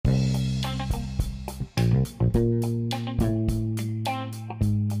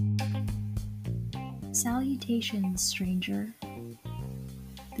Salutations, stranger.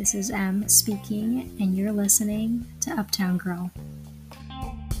 This is M speaking, and you're listening to Uptown Girl.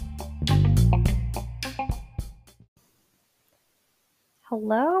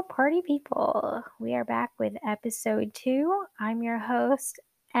 Hello, party people. We are back with episode 2. I'm your host,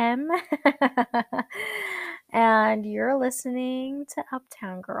 M, and you're listening to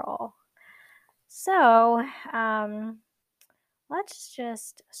Uptown Girl. So, let's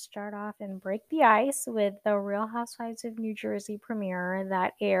just start off and break the ice with the Real Housewives of New Jersey premiere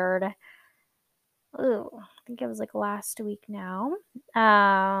that aired, I think it was like last week now.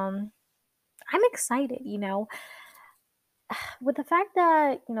 I'm excited, with the fact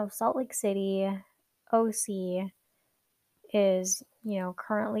that, Salt Lake City OC is,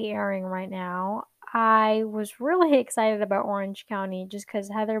 currently airing right now. I was really excited about Orange County just because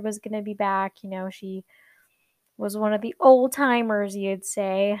Heather was going to be back. She was one of the old timers, you'd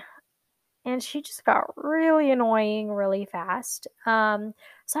say. And she just got really annoying really fast. So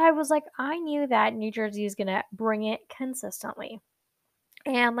I was like, I knew that New Jersey is going to bring it consistently.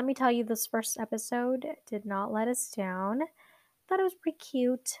 And let me tell you, this first episode did not let us down. Thought it was pretty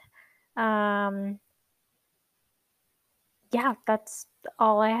cute. Yeah, that's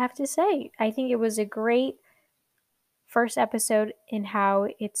all I have to say. I think it was a great first episode in how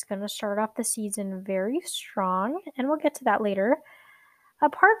it's going to start off the season very strong. And we'll get to that later.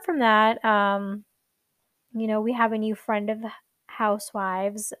 Apart from that, we have a new friend of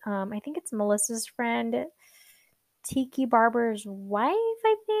Housewives. I think it's Melissa's friend, Tiki Barber's wife,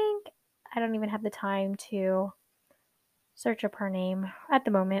 I think. I don't even have the time to search up her name at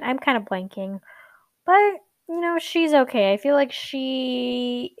the moment. I'm kind of blanking. But, she's okay. I feel like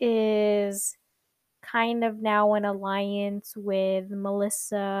she is kind of now in alliance with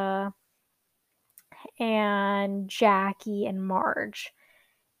Melissa and Jackie and Marge.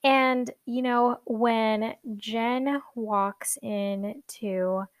 And, when Jen walks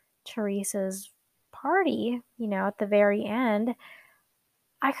into Teresa's party, at the very end,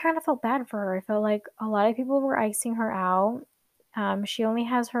 I kind of felt bad for her. I felt like a lot of people were icing her out. She only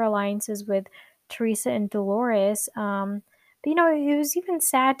has her alliances with Teresa and Dolores. But, it was even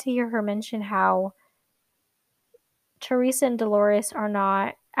sad to hear her mention how Teresa and Dolores are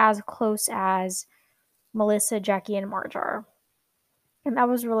not as close as Melissa, Jackie, and Marge are. And that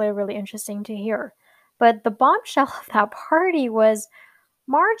was really, really interesting to hear. But the bombshell of that party was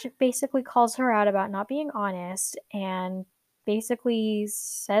Marge basically calls her out about not being honest and basically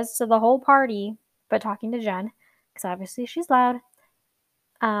says to the whole party, but talking to Jen, because obviously she's loud,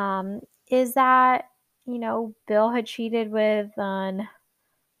 is that, Bill had cheated with an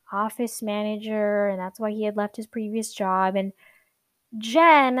office manager and that's why he had left his previous job. And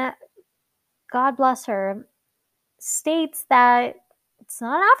Jen, God bless her, states that it's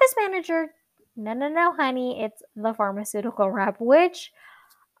not an office manager. No, honey. It's the pharmaceutical rep, which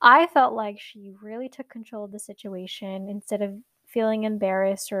I felt like she really took control of the situation instead of feeling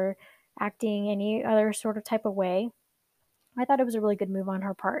embarrassed or acting any other sort of type of way. I thought it was a really good move on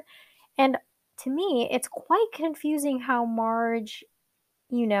her part. And to me, it's quite confusing how Marge,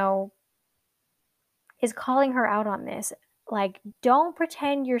 is calling her out on this. Like, don't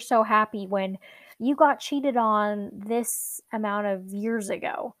pretend you're so happy when you got cheated on this amount of years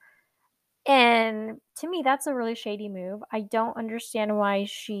ago. And to me, that's a really shady move. I don't understand why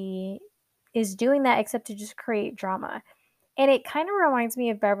she is doing that except to just create drama. And it kind of reminds me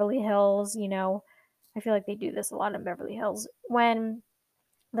of Beverly Hills, I feel like they do this a lot in Beverly Hills when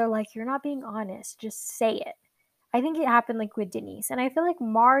they're like, you're not being honest, just say it. I think it happened like with Denise. And I feel like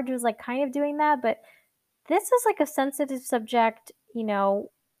Marge was like kind of doing that, but this is like a sensitive subject,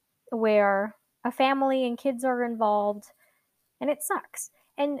 where a family and kids are involved and it sucks.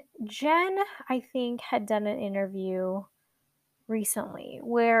 And Jen, I think, had done an interview recently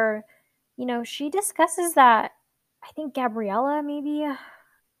where, she discusses that, I think Gabriella, maybe,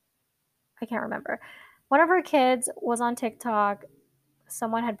 I can't remember. One of her kids was on TikTok.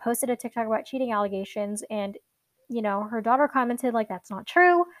 Someone had posted a TikTok about cheating allegations, and, her daughter commented, like, that's not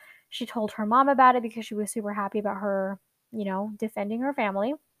true. She told her mom about it because she was super happy about her, defending her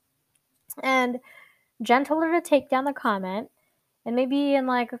family. And Jen told her to take down the comment. And maybe in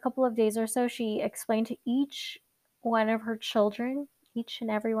like a couple of days or so, she explained to each one of her children, each and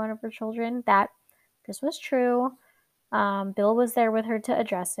every one of her children, that this was true. Bill was there with her to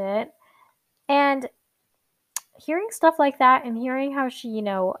address it. And hearing stuff like that and hearing how she,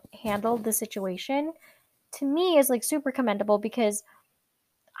 handled the situation, to me is like super commendable because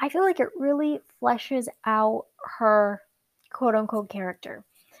I feel like it really fleshes out her quote unquote character.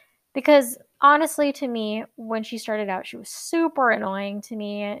 Because honestly, to me, when she started out, she was super annoying to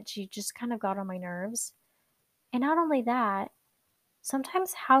me. She just kind of got on my nerves. And not only that,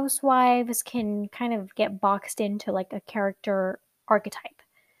 sometimes housewives can kind of get boxed into like a character archetype.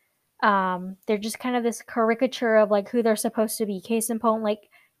 They're just kind of this caricature of like who they're supposed to be. Case in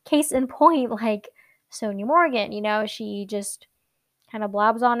point, like Sonia Morgan, she just kind of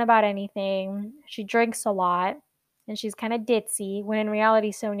blabs on about anything. She drinks a lot and she's kind of ditzy, when in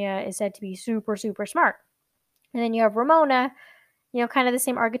reality, Sonia is said to be super, super smart. And then you have Ramona, kind of the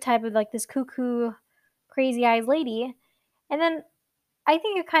same archetype of like this cuckoo, crazy eyes lady. And then I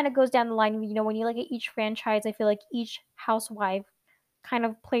think it kind of goes down the line, when you look at each franchise, I feel like each housewife kind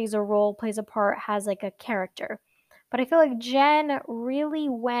of plays a role, plays a part, has like a character. But I feel like Jen really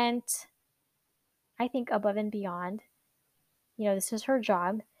went, I think, above and beyond. This is her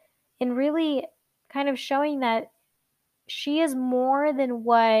job, and really kind of showing that she is more than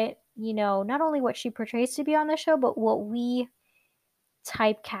what, not only what she portrays to be on the show, but what we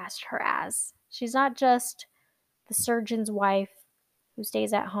typecast her as. She's not just the surgeon's wife who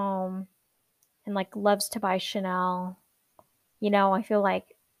stays at home and like loves to buy Chanel. I feel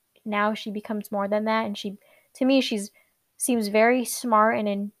like now she becomes more than that, and to me, she's seems very smart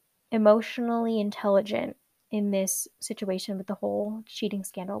and emotionally intelligent in this situation with the whole cheating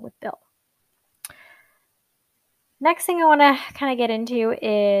scandal with Bill. Next thing I want to kind of get into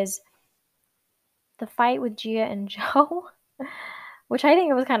is the fight with Gia and Joe, which I think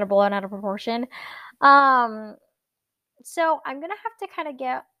it was kind of blown out of proportion. Um, so I'm gonna have to kind of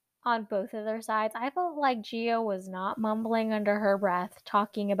get on both of their sides. I felt like Gia was not mumbling under her breath,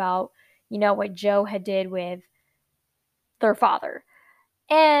 talking about, what Joe had did with their father.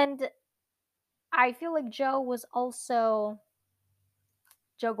 And I feel like Joe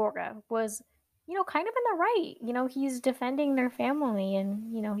Gorga was, kind of in the right. He's defending their family,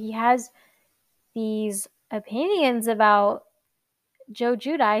 and, he has these opinions about Joe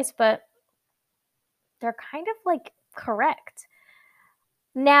Judice, but they're kind of like correct.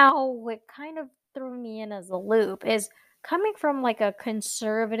 Now, what kind of threw me in as a loop is coming from like a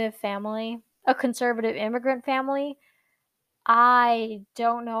conservative family, a conservative immigrant family. I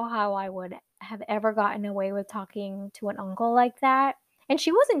don't know how I would have ever gotten away with talking to an uncle like that. And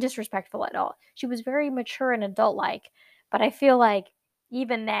she wasn't disrespectful at all. She was very mature and adult like. But I feel like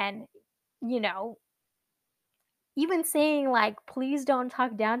even then, you know, even saying like, please don't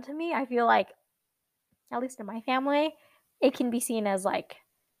talk down to me, I feel like, at least in my family, it can be seen as like,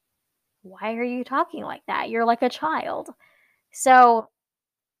 why are you talking like that? You're like a child. So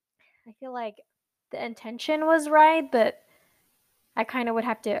I feel like the intention was right, but I kind of would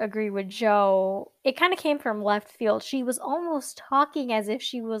have to agree with Joe. It kind of came from left field. She was almost talking as if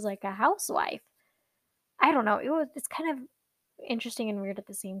she was like a housewife. I don't know. It's kind of interesting and weird at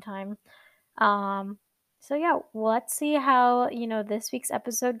the same time. Um so yeah, let's see how, this week's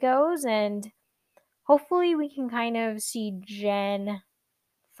episode goes, and hopefully we can kind of see Jen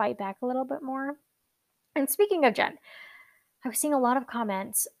fight back a little bit more. And speaking of Jen, I was seeing a lot of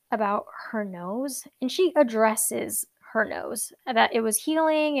comments about her nose, and she addresses her nose, that it was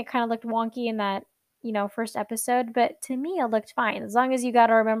healing. It kind of looked wonky in that, first episode, but to me, it looked fine. As long as you got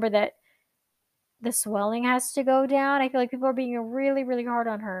to remember that the swelling has to go down. I feel like people are being really, really hard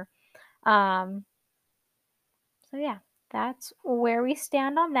on her. Um, so yeah, that's where we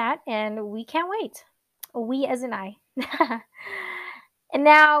stand on that, and we can't wait. We as in I. And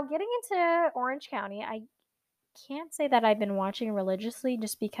now getting into Orange County, I can't say that I've been watching religiously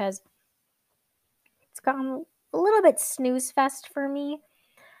just because it's gotten a little bit snooze fest for me.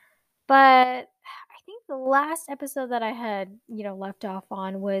 But I think the last episode that I had, left off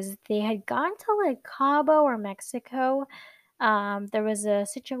on was they had gone to like Cabo or Mexico. There was a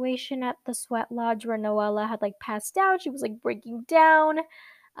situation at the sweat lodge where Noella had like passed out. She was like breaking down.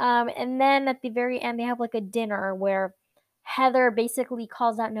 And then at the very end, they have like a dinner where Heather basically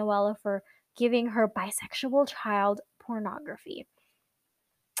calls out Noella for giving her bisexual child pornography.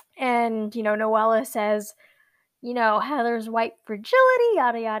 And, Noella says, Heather's white fragility,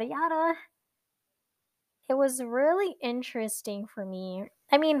 yada, yada, yada. It was really interesting for me.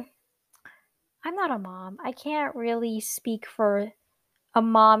 I mean, I'm not a mom. I can't really speak for a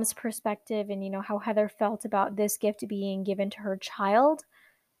mom's perspective and, how Heather felt about this gift being given to her child.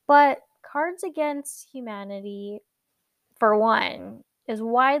 But Cards Against Humanity, for one, is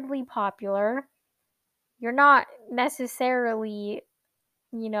widely popular. You're not necessarily,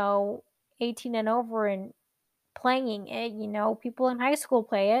 18 and over and playing it, people in high school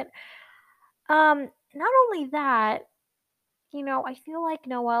play it. Not only that, I feel like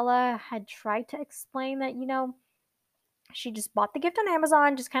Noella had tried to explain that, She just bought the gift on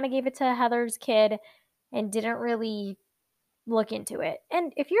Amazon, just kind of gave it to Heather's kid, and didn't really look into it.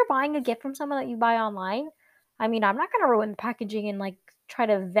 And if you're buying a gift from someone that you buy online, I mean, I'm not going to ruin the packaging and like try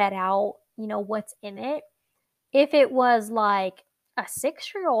to vet out, what's in it. If it was like a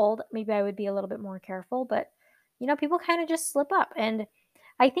 6-year-old, maybe I would be a little bit more careful, but people kind of just slip up. And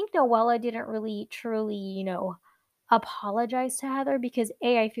I think Noella didn't really truly, apologize to Heather because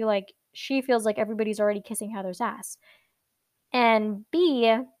I feel like she feels like everybody's already kissing Heather's ass. And B,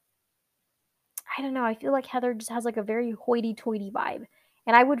 I don't know, I feel like Heather just has like a very hoity-toity vibe.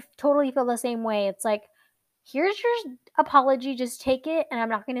 And I would totally feel the same way. It's like, here's your apology, just take it, and I'm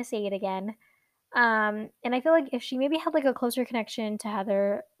not going to say it again. And I feel like if she maybe had like a closer connection to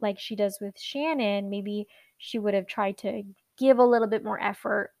Heather, like she does with Shannon, maybe she would have tried to give a little bit more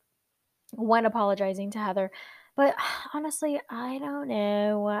effort when apologizing to Heather. But honestly, I don't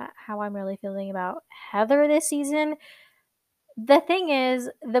know how I'm really feeling about Heather this season. The thing is,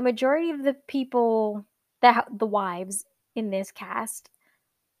 the majority of the people that the wives in this cast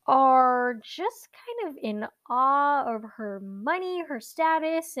are just kind of in awe of her money, her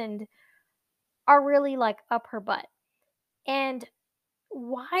status, and are really like up her butt. And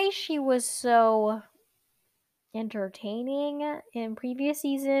why she was so entertaining in previous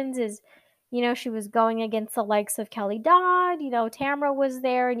seasons is, she was going against the likes of Kelly Dodd, Tamra was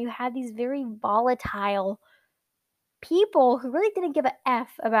there, and you had these very volatile people who really didn't give a F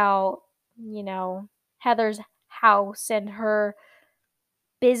about, Heather's house and her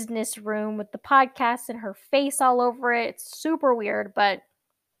business room with the podcast and her face all over it. It's super weird, but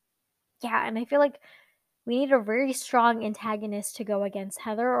yeah, and I feel like we need a very strong antagonist to go against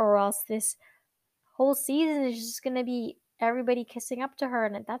Heather, or else this whole season is just going to be everybody kissing up to her,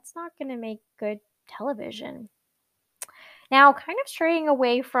 and that's not going to make good television. Now, kind of straying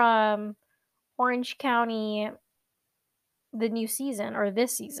away from Orange County, the new season, or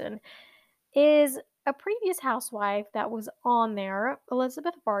this season, is a previous housewife that was on there,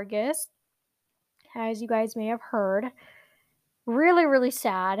 Elizabeth Vargas, as you guys may have heard. Really, really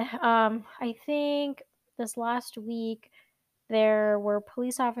sad. I think this last week there were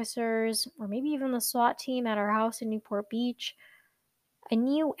police officers, or maybe even the SWAT team at her house in Newport Beach. A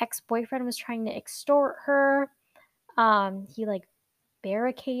new ex-boyfriend was trying to extort her. He like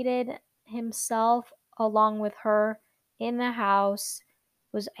barricaded himself along with her in the house,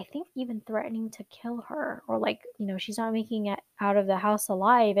 was I think even threatening to kill her, or like, she's not making it out of the house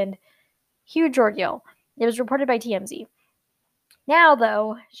alive, and huge ordeal. It was reported by TMZ. Now,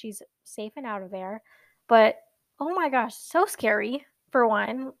 though, she's safe and out of there. But oh my gosh, so scary. For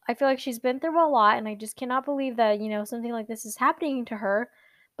one, I feel like she's been through a lot, and I just cannot believe that, something like this is happening to her.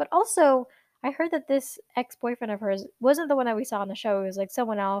 But also, I heard that this ex-boyfriend of hers wasn't the one that we saw on the show. It was like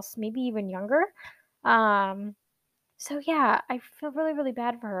someone else, maybe even younger. Um, so yeah, I feel really, really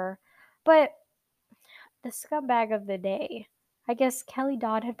bad for her. But the scumbag of the day, I guess Kelly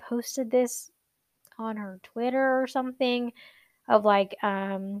Dodd had posted this on her Twitter or something, of like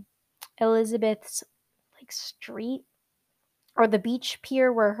Elizabeth's like street, or the beach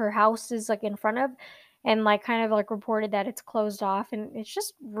pier where her house is like in front of, and like kind of like reported that it's closed off. And it's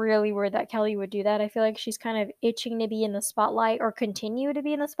just really weird that Kelly would do that. I feel like she's kind of itching to be in the spotlight, or continue to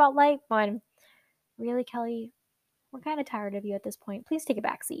be in the spotlight, but really, Kelly, we're kind of tired of you at this point. Please take a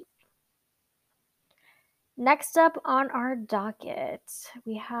back seat. Next up on our docket,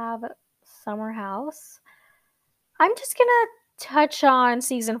 we have Summer House. I'm just gonna touch on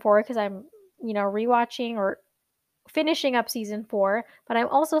season 4 because I'm, rewatching or finishing up season 4, but I'm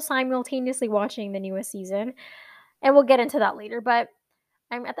also simultaneously watching the newest season, and we'll get into that later. But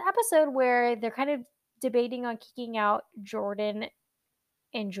I'm at the episode where they're kind of debating on kicking out Jordan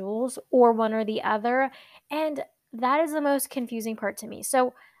and Jules, or one or the other, and that is the most confusing part to me.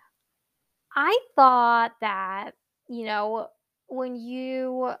 So I thought that, when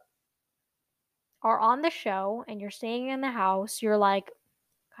you are on the show and you're staying in the house, you're like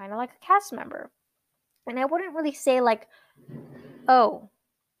kind of like a cast member. And I wouldn't really say like, oh,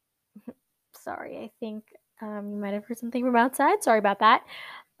 sorry, I think you might have heard something from outside. Sorry about that.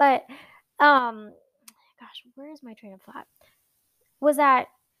 But gosh, where is my train of thought? Was that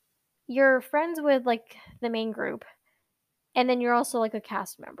you're friends with like the main group, and then you're also like a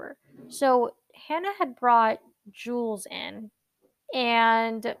cast member. So Hannah had brought Jules in,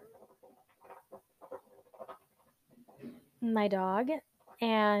 and my dog,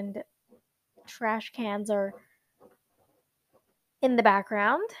 and trash cans are in the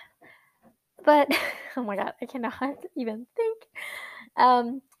background. But oh my god, I cannot even think.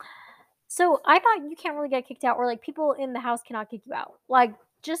 Um, so I thought you can't really get kicked out, or like people in the house cannot kick you out. Like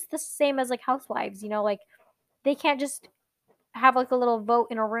just the same as like housewives, like they can't just have like a little vote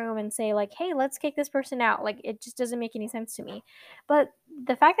in a room and say like, hey, let's kick this person out. Like, it just doesn't make any sense to me. But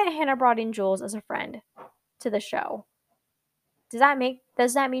the fact that Hannah brought in Jules as a friend to the show, does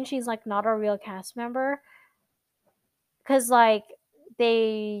that mean she's like not a real cast member? Because like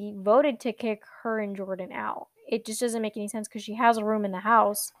they voted to kick her and Jordan out. It just doesn't make any sense because she has a room in the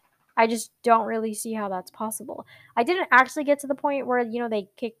house. I just don't really see how that's possible. I didn't actually get to the point where, they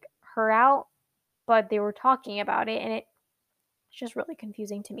kick her out, but they were talking about it, and it's just really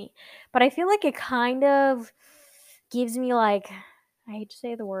confusing to me. But I feel like it kind of gives me like, I hate to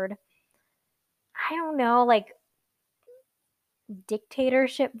say the word, I don't know, like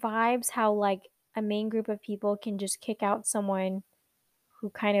dictatorship vibes, how like a main group of people can just kick out someone who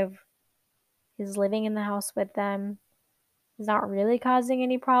kind of is living in the house with them, is not really causing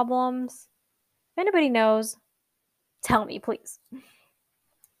any problems. If anybody knows, tell me, please.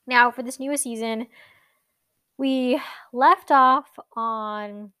 Now, for this newest season, we left off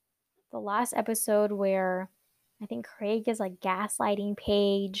on the last episode where I think Craig is like gaslighting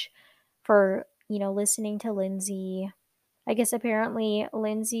Paige for, listening to Lindsay. I guess apparently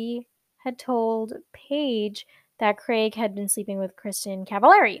Lindsay had told Paige that Craig had been sleeping with Kristen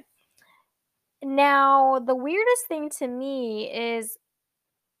Cavallari. Now, the weirdest thing to me is,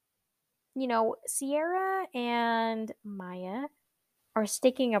 Sierra and Maya are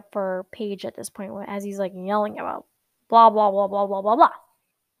sticking up for Paige at this point as he's like yelling about blah, blah, blah, blah, blah, blah, blah.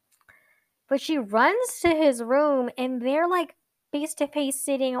 But she runs to his room and they're like face to face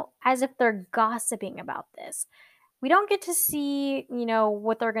sitting as if they're gossiping about this. We don't get to see,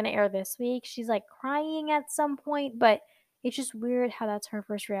 what they're going to air this week. She's like crying at some point, but it's just weird how that's her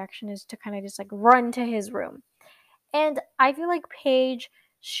first reaction, is to kind of just like run to his room. And I feel like Paige,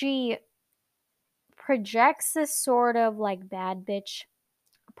 she projects this sort of like bad bitch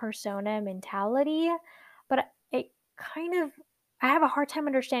persona mentality, but it kind of, I have a hard time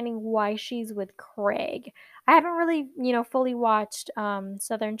understanding why she's with Craig. I haven't really, fully watched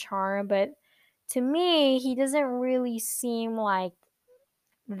Southern Charm, but to me, he doesn't really seem like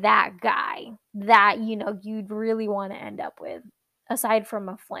that guy that, you'd really want to end up with, aside from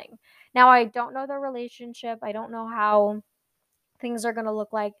a fling. Now, I don't know their relationship. I don't know how things are going to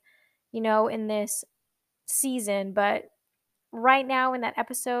look like, in this season, but right now in that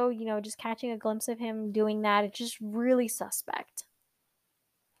episode, just catching a glimpse of him doing that, it's just really suspect.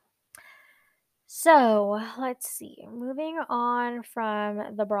 So let's see. Moving on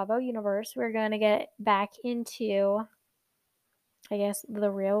from the Bravo universe, we're going to get back into, I guess,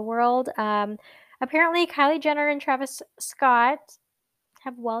 the real world. Apparently, Kylie Jenner and Travis Scott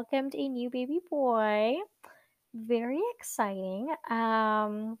have welcomed a new baby boy. Very exciting.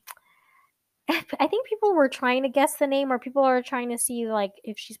 I think people were trying to guess the name, or people are trying to see like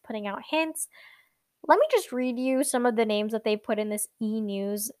if she's putting out hints. Let me just read you some of the names that they put in this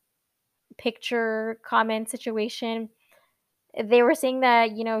e-news picture comment situation. They were saying that,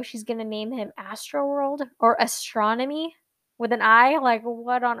 she's going to name him Astroworld or Astronomy with an I. Like,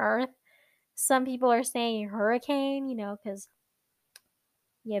 what on earth? Some people are saying Hurricane, because,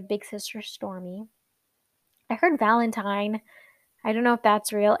 yeah, big sister Stormy. I heard Valentine. I don't know if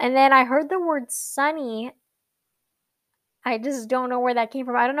that's real. And then I heard the word Sunny. I just don't know where that came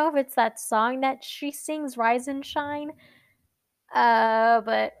from. I don't know if it's that song that she sings, Rise and Shine.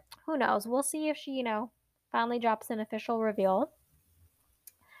 But who knows? We'll see if she, finally drops an official reveal.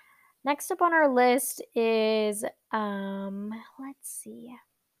 Next up on our list is, let's see.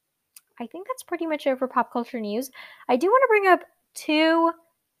 I think that's pretty much it for pop culture news. I do want to bring up two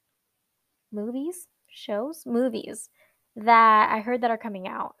movies that I heard that are coming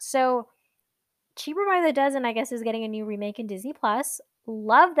out. So, Cheaper by the Dozen, I guess, is getting a new remake in Disney Plus.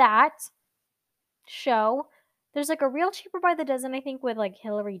 Love that show. There's like a real Cheaper by the Dozen, I think, with like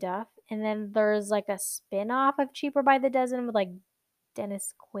Hilary Duff, and then there's like a spin-off of Cheaper by the Dozen with like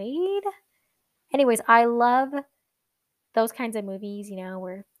Dennis Quaid. Anyways, I love those kinds of movies,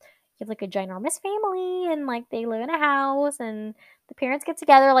 where you have like a ginormous family and like they live in a house and the parents get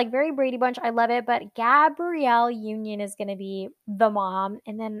together, like very Brady Bunch. I love it. But Gabrielle Union is going to be the mom,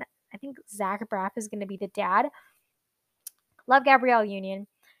 and then I think Zach Braff is going to be the dad. Love Gabrielle Union.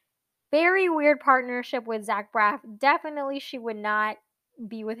 Very weird partnership with Zach Braff. Definitely she would not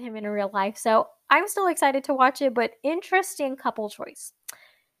be with him in real life. So I'm still excited to watch it, but interesting couple choice.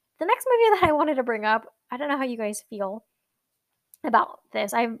 The next movie that I wanted to bring up, I don't know how you guys feel about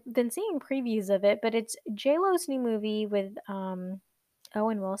this. I've been seeing previews of it, but it's J-Lo's new movie with Owen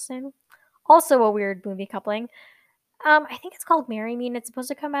Wilson. Also a weird movie coupling. I think it's called Marry Me, and it's supposed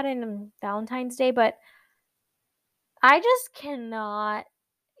to come out in Valentine's Day, but I just cannot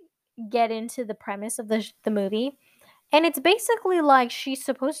get into the premise of the movie. And it's basically like she's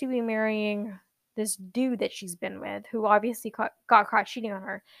supposed to be marrying this dude that she's been with, who obviously got caught cheating on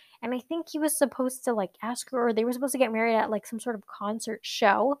her. And I think he was supposed to like ask her, or they were supposed to get married at like some sort of concert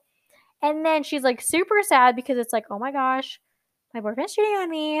show. And then she's like super sad because it's like, oh my gosh, my boyfriend's cheating on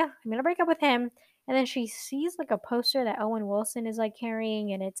me. I'm gonna break up with him. And then she sees like a poster that Owen Wilson is like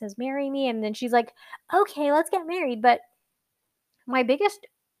carrying, and it says "Marry Me." And then she's like, okay, let's get married. But my biggest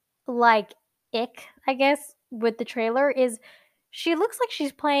like ick, I guess, with the trailer is she looks like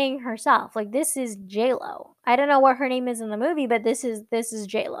she's playing herself. Like this is J Lo. I don't know what her name is in the movie, but this is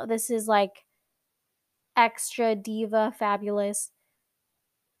J Lo. This is like extra diva, fabulous,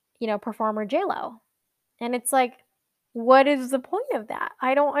 performer J Lo. And it's like, what is the point of that?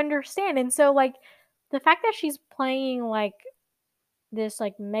 I don't understand. And so like the fact that she's playing like this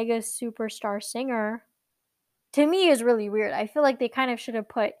like mega superstar singer to me is really weird. I feel like they kind of should have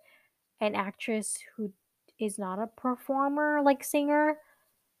put an actress who is not a performer, like singer,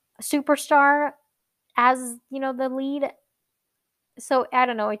 a superstar, as the lead. So I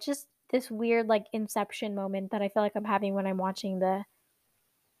don't know. It's just this weird like inception moment that I feel like I'm having when I'm watching the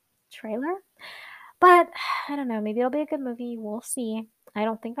trailer. But I don't know. Maybe it'll be a good movie. We'll see. I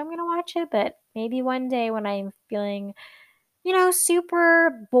don't think I'm gonna watch it, but maybe one day when I'm feeling,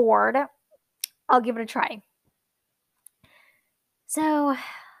 super bored, I'll give it a try. So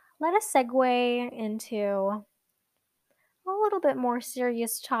let us segue into a little bit more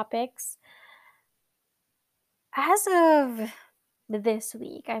serious topics. As of this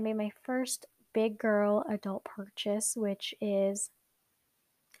week, I made my first big girl adult purchase, which is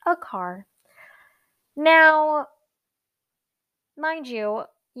a car. Now, mind you,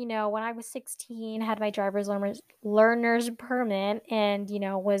 when I was 16, had my learner's permit and,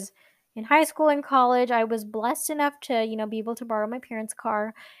 was in high school and college, I was blessed enough to, be able to borrow my parents'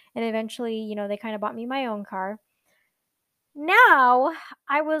 car. And eventually, they kind of bought me my own car. Now,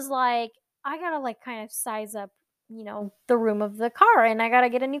 I was like, I gotta like kind of size up, the room of the car and I gotta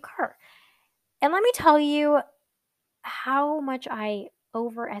get a new car. And let me tell you how much I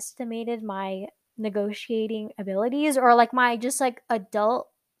overestimated my negotiating abilities or like my just like adult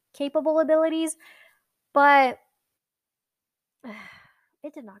capable abilities, but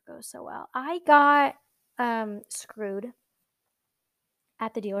it did not go so well. I got screwed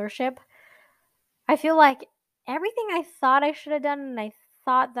at the dealership. I feel like everything I thought I should have done and I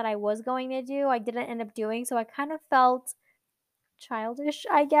thought that I was going to do, I didn't end up doing. So I kind of felt childish,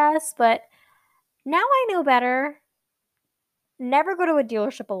 I guess, but now I know better. Never go to a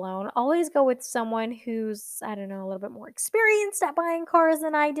dealership alone. Always go with someone who's, I don't know, a little bit more experienced at buying cars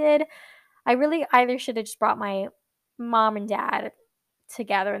than I did. I really either should have just brought my mom and dad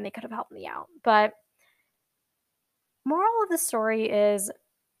together and they could have helped me out. But moral of the story is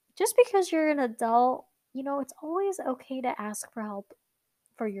just because you're an adult, it's always okay to ask for help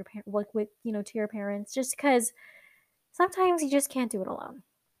for your parent with to your parents just because sometimes you just can't do it alone.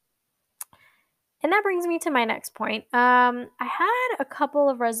 And that brings me to my next point. I had a couple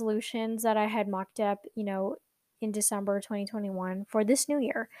of resolutions that I had mocked up, in December 2021 for this new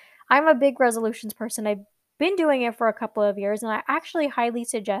year. I'm a big resolutions person. I've been doing it for a couple of years, and I actually highly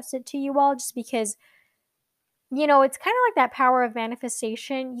suggest it to you all just because, it's kind of like that power of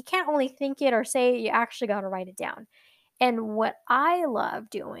manifestation. You can't only think it or say it, you actually got to write it down. And what I love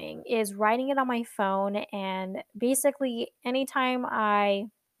doing is writing it on my phone. And basically, anytime I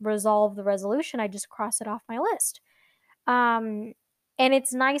resolve the resolution, I just cross it off my list. Um, and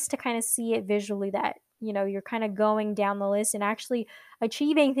it's nice to kind of see it visually that, you're kind of going down the list and actually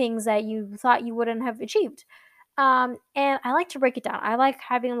achieving things that you thought you wouldn't have achieved. And I like to break it down. I like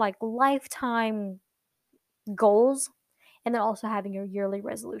having like lifetime goals and then also having a yearly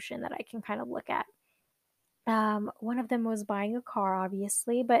resolution that I can kind of look at. One of them was buying a car,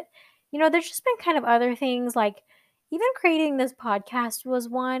 obviously, but there's just been kind of other things like even creating this podcast was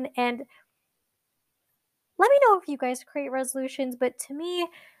one. And let me know if you guys create resolutions, but to me,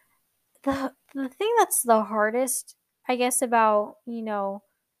 the thing that's the hardest, I guess, about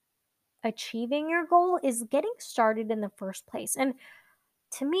achieving your goal is getting started in the first place. And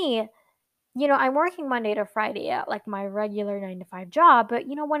to me, I'm working Monday to Friday at like my regular 9 to 5 job, but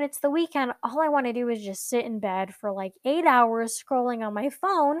when it's the weekend, all I want to do is just sit in bed for like 8 hours scrolling on my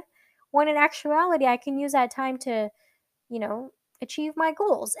phone. When in actuality, I can use that time to, you know, achieve my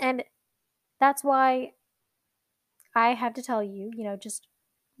goals. And that's why I have to tell you, just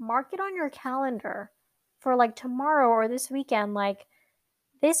mark it on your calendar for like tomorrow or this weekend. Like,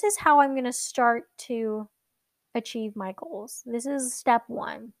 this is how I'm going to start to achieve my goals. This is step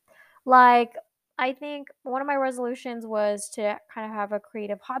one. Like, I think one of my resolutions was to kind of have a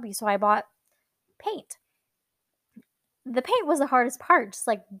creative hobby. So I bought paint. the paint was the hardest part, just,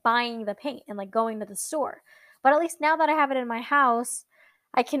 like, buying the paint and, like, going to the store. But at least now that I have it in my house,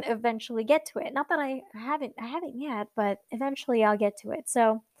 I can eventually get to it. Not that I haven't yet, but eventually I'll get to it.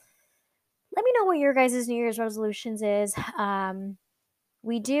 So, let me know what your guys' New Year's resolutions is.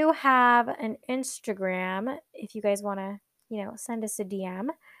 We do have an Instagram if you guys wanna, send us a DM.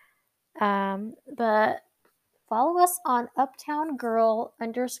 But follow us on Uptown Girl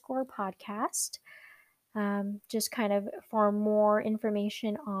underscore podcast. Just kind of for more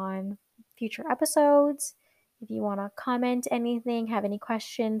information on future episodes. If you want to comment anything, have any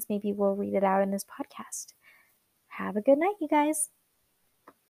questions, maybe we'll read it out in this podcast. Have a good night, you guys.